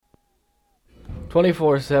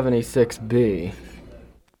2476B.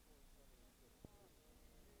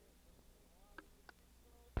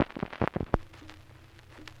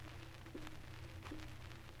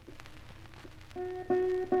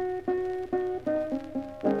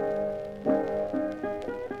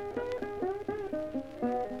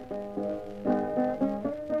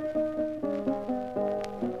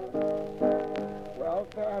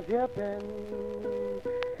 Welfare's helping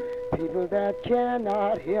people that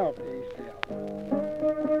cannot help themselves.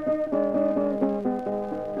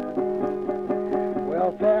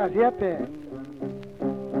 Welfare's helping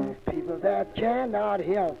people that cannot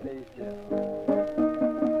help themselves.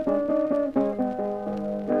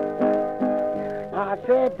 I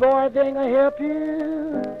said, boy, they ain't gonna help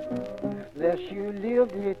you unless you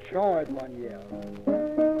live in Detroit one year.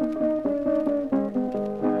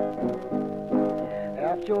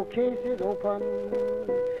 After your case is open,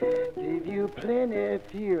 give you plenty of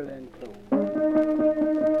fuel and clothes.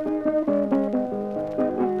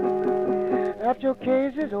 After your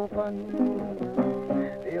case is open,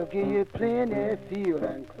 they'll give you plenty of fuel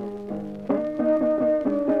and clothes.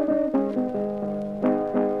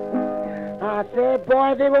 I said,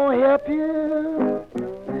 boy, they won't help you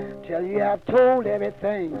till you have told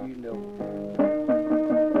everything you know.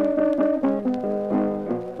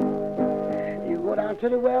 You go down to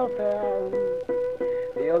the welfare,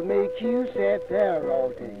 they'll make you sit there all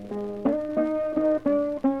day.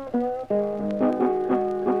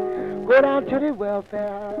 Go down to the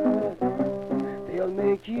welfare, they'll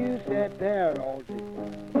make you sit there all day.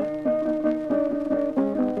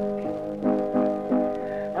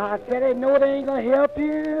 I said, they know they ain't gonna help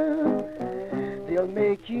you, they'll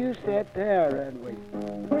make you sit there and wait.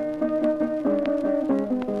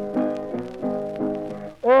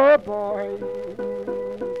 Oh boy,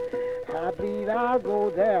 I believe I'll go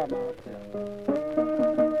there myself.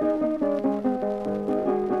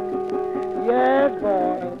 Yes,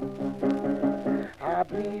 boy, I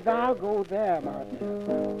believe I'll go there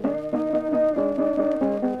myself.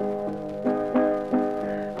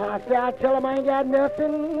 I say, I tell them I ain't got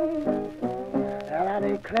nothing, and I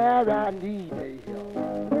declare I need their help.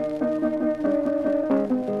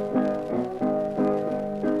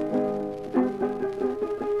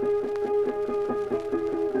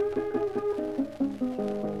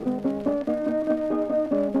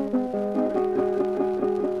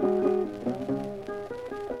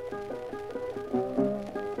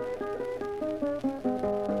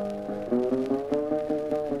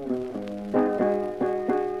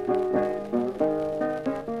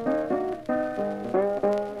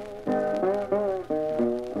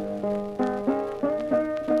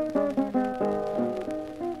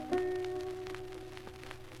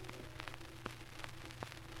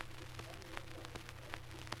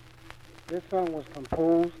 This song was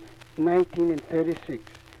composed in 1936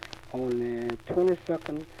 on the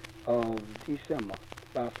 22nd of December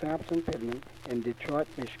by Samson Pittman in Detroit,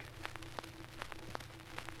 Michigan.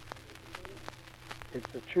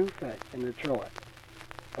 It's a true fact in Detroit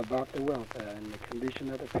about the welfare and the condition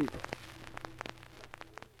of the people.